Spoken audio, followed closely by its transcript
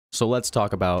So let's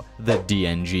talk about the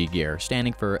DNG gear,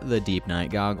 standing for the Deep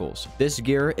Night Goggles. This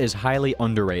gear is highly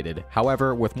underrated.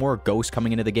 However, with more ghosts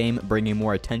coming into the game, bringing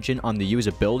more attention on the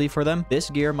usability for them, this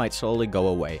gear might slowly go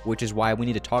away, which is why we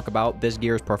need to talk about this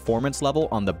gear's performance level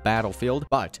on the battlefield.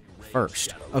 But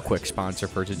first, a quick sponsor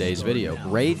for today's video,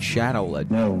 Raid Shadow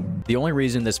Legends. No. The only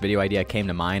reason this video idea came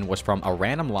to mind was from a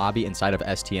random lobby inside of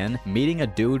STN, meeting a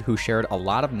dude who shared a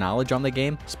lot of knowledge on the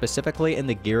game, specifically in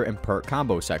the gear and perk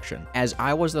combo section. As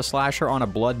I was the slasher on a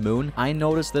Blood Moon, I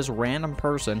noticed this random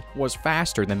person was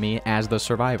faster than me as the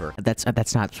survivor. That's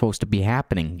not supposed to be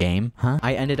happening, game, huh?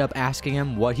 I ended up asking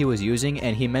him what he was using,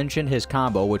 and he mentioned his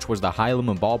combo, which was the High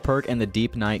Lumen Ball perk and the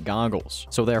Deep Night Goggles.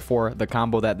 So therefore, the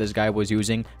combo that this guy was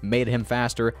using made him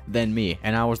faster than me,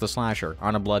 and I was the slasher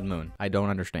on a Blood Moon. I don't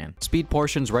understand. Speed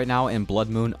portions right now in Blood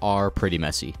Moon are pretty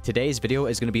messy. Today's video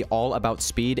is going to be all about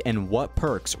speed and what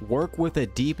perks work with a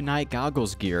Deep Night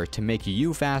Goggles gear to make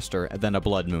you faster than a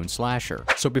Blood Moon slasher.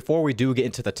 So before we do get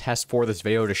into the test for this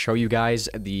video to show you guys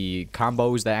the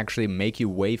combos that actually make you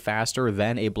way faster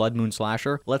than a Blood Moon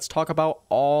slasher, let's talk about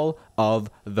all of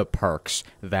the perks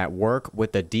that work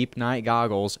with the Deep Night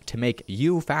Goggles to make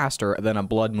you faster than a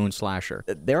Blood Moon slasher.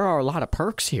 There are a lot of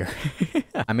perks here.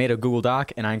 I made a Google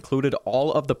Doc and I included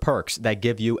all of the perks that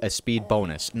give you a speed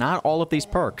bonus. Not all of these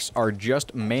perks are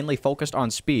just mainly focused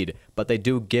on speed, but they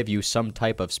do give you some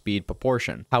type of speed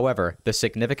proportion. However, the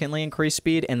significantly increased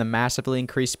speed and the massively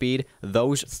increased speed,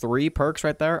 those three perks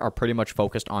right there are pretty much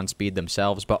focused on speed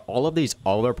themselves, but all of these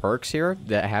other perks here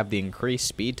that have the increased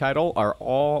speed title are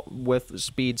all with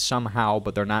speed somehow,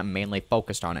 but they're not mainly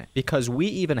focused on it. Because we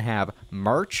even have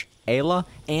merch, Ayla,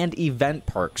 and event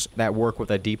perks that work with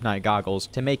a Deep Night Goggles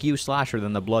to make you slasher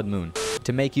than the Blood Moon,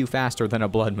 to make you faster than a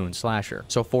Blood Moon slasher.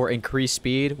 So for increased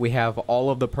speed, we have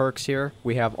all of the perks here.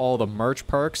 We have all the merch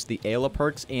perks, the Ayla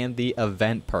perks, and the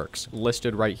event perks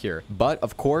listed right here. But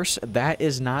of course, that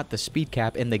is not the speed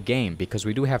cap in the game, because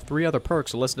we do have three other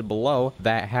perks listed below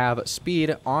that have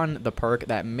speed on the perk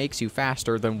that makes you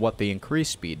faster than what the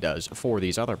increased speed does for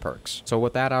these other perks. So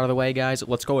with that out of the way, guys,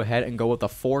 let's go ahead and go with the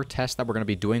 4 tests that we're going to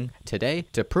be doing today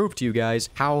to prove to you guys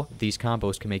how these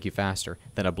combos can make you faster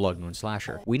than a Blood Moon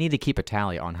slasher. We need to keep a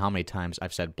tally on how many times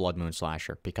I've said Blood Moon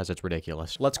slasher because it's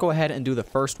ridiculous. Let's go ahead and do the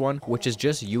first one, which is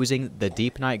just using the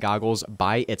Deep Night Goggles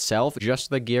by itself, just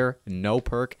the gear, no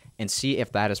perk, and see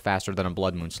if that is faster than a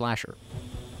Blood Moon slasher.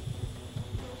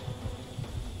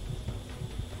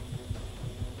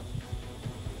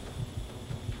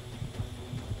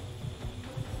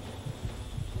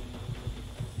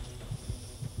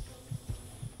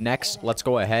 Next, let's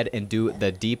go ahead and do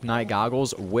the Deep Night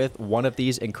Goggles with one of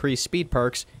these increased speed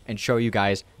perks and show you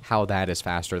guys how that is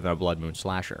faster than a Blood Moon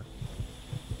slasher.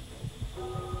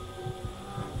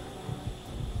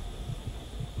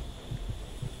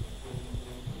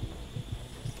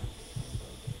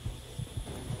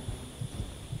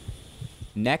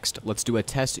 Next, let's do a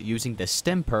test using the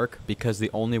Stim perk, because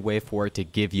the only way for it to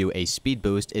give you a speed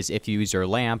boost is if you use your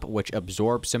lamp, which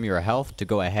absorbs some of your health to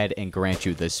go ahead and grant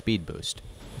you this speed boost.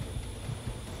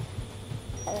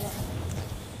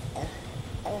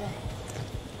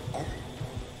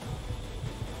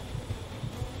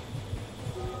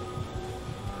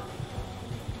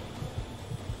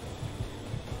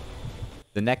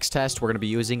 The next test, we're going to be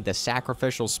using the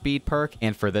Sacrificial Speed perk,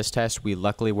 and for this test, we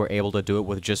luckily were able to do it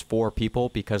with just 4 people,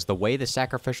 because the way the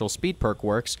Sacrificial Speed perk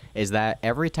works is that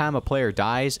every time a player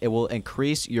dies, it will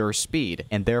increase your speed,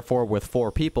 and therefore with 4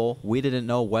 people, we didn't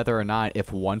know whether or not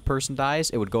if one person dies,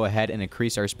 it would go ahead and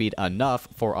increase our speed enough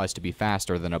for us to be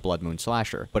faster than a Blood Moon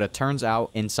slasher. But it turns out,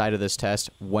 inside of this test,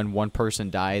 when one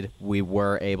person died, we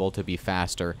were able to be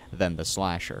faster than the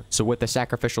slasher. So with the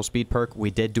Sacrificial Speed perk,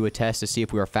 we did do a test to see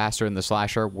if we were faster than the slasher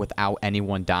without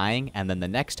anyone dying, and then the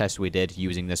next test we did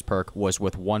using this perk was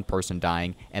with one person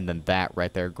dying, and then that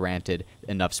right there granted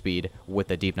enough speed with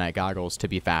the Deep Night Goggles to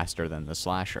be faster than the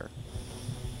slasher.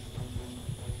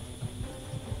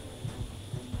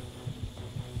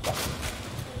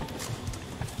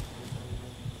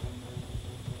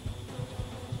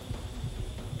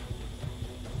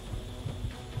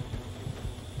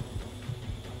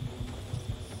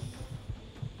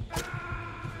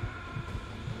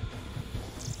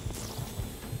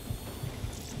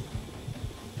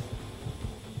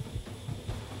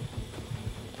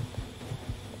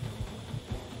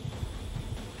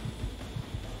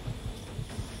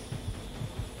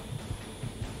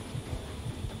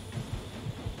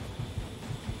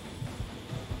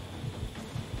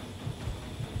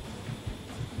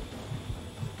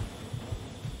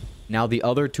 Now, the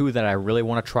other two that I really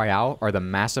want to try out are the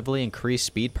massively increased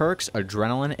speed perks,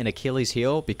 Adrenaline and Achilles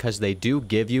Heel, because they do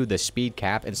give you the speed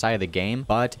cap inside of the game,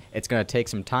 but it's going to take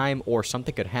some time or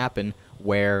something could happen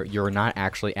where you're not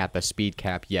actually at the speed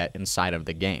cap yet inside of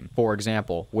the game. For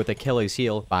example, with Achilles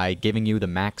Heel, by giving you the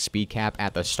max speed cap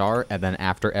at the start, and then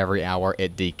after every hour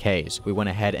it decays. We went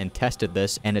ahead and tested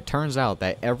this, and it turns out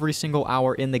that every single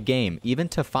hour in the game, even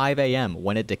to 5 a.m.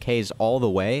 when it decays all the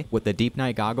way, with the Deep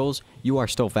Night Goggles, you are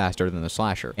still faster than the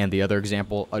Slasher. And the other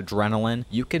example, Adrenaline,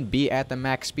 you can be at the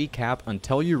max speed cap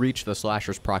until you reach the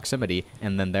Slasher's proximity,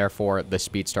 and then therefore the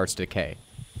speed starts to decay.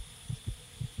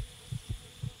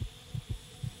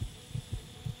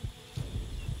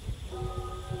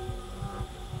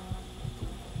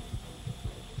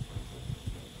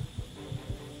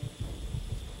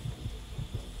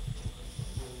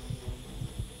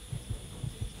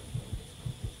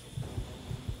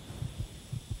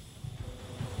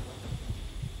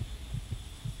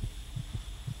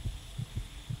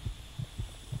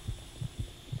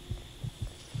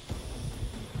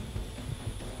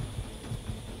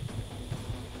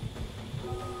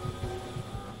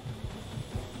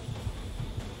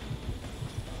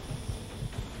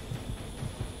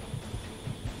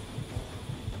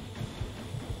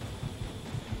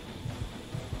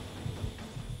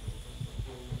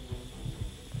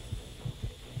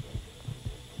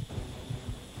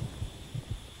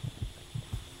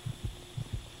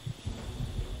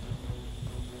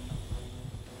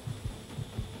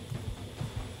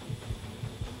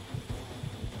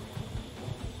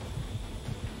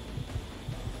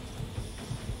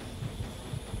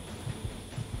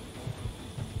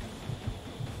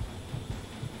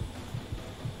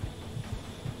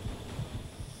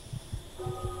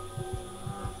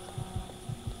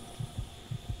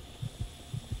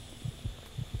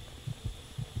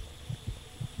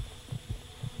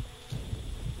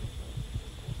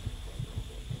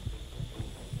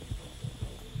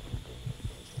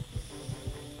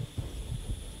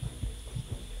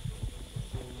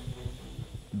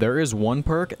 There is one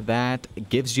perk that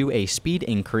gives you a speed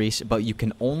increase, but you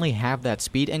can only have that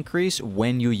speed increase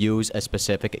when you use a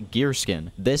specific gear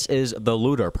skin. This is the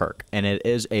Looter perk, and it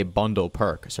is a bundle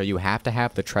perk. So you have to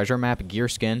have the treasure map gear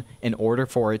skin in order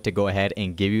for it to go ahead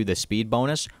and give you the speed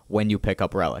bonus when you pick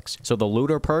up relics. So the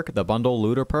Looter perk, the bundle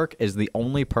Looter perk, is the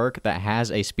only perk that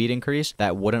has a speed increase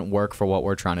that wouldn't work for what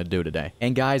we're trying to do today.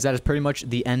 And guys, that is pretty much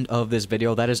the end of this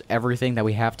video. That is everything that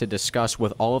we have to discuss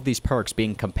with all of these perks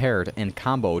being compared and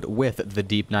comboed with the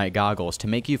Deep Night Goggles to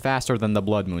make you faster than the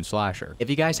Blood Moon Slasher. If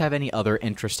you guys have any other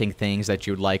interesting things that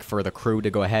you'd like for the crew to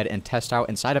go ahead and test out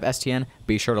inside of STN,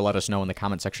 be sure to let us know in the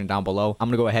comment section down below. I'm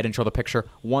going to go ahead and show the picture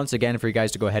once again for you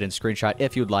guys to go ahead and screenshot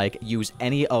if you'd like. Use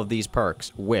any of these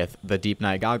perks with the Deep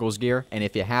Night Goggles gear, and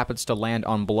if it happens to land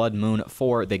on Blood Moon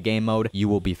for the game mode, you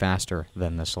will be faster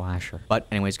than the Slasher. But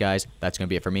anyways, guys, that's going to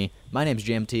be it for me. My name's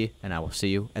JMT, and I will see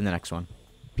you in the next one.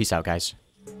 Peace out, guys.